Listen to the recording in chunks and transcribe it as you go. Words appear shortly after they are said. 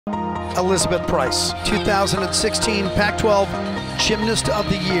Elizabeth Price, 2016 Pac-12 Gymnast of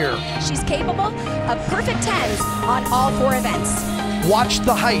the Year. She's capable of perfect 10s on all 4 events. Watch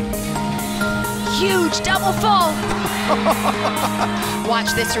the height. Huge double full.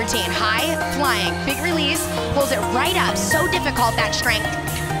 Watch this routine. High, flying, big release, pulls it right up. So difficult, that strength.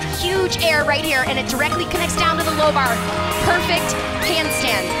 Huge air right here, and it directly connects down to the low bar. Perfect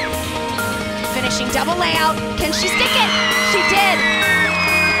handstand. Finishing double layout. Can she stick it? She did.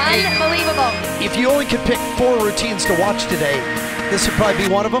 Unbelievable. If you only could pick 4 routines to watch today, this would probably be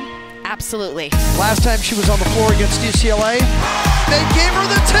one of them. Absolutely. Last time she was on the floor against UCLA, they gave her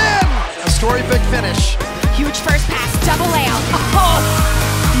the 10. A story-big finish. Huge first pass, double layout. Oh,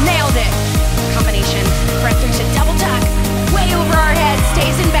 nailed it. Combination, front 3 to double tuck. Way over our heads,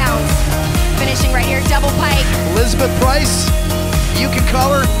 stays in bounds. Finishing right here, double pike. Elizabeth Price, you can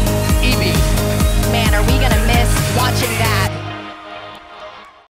call her Evie. Man, are we gonna miss watching that.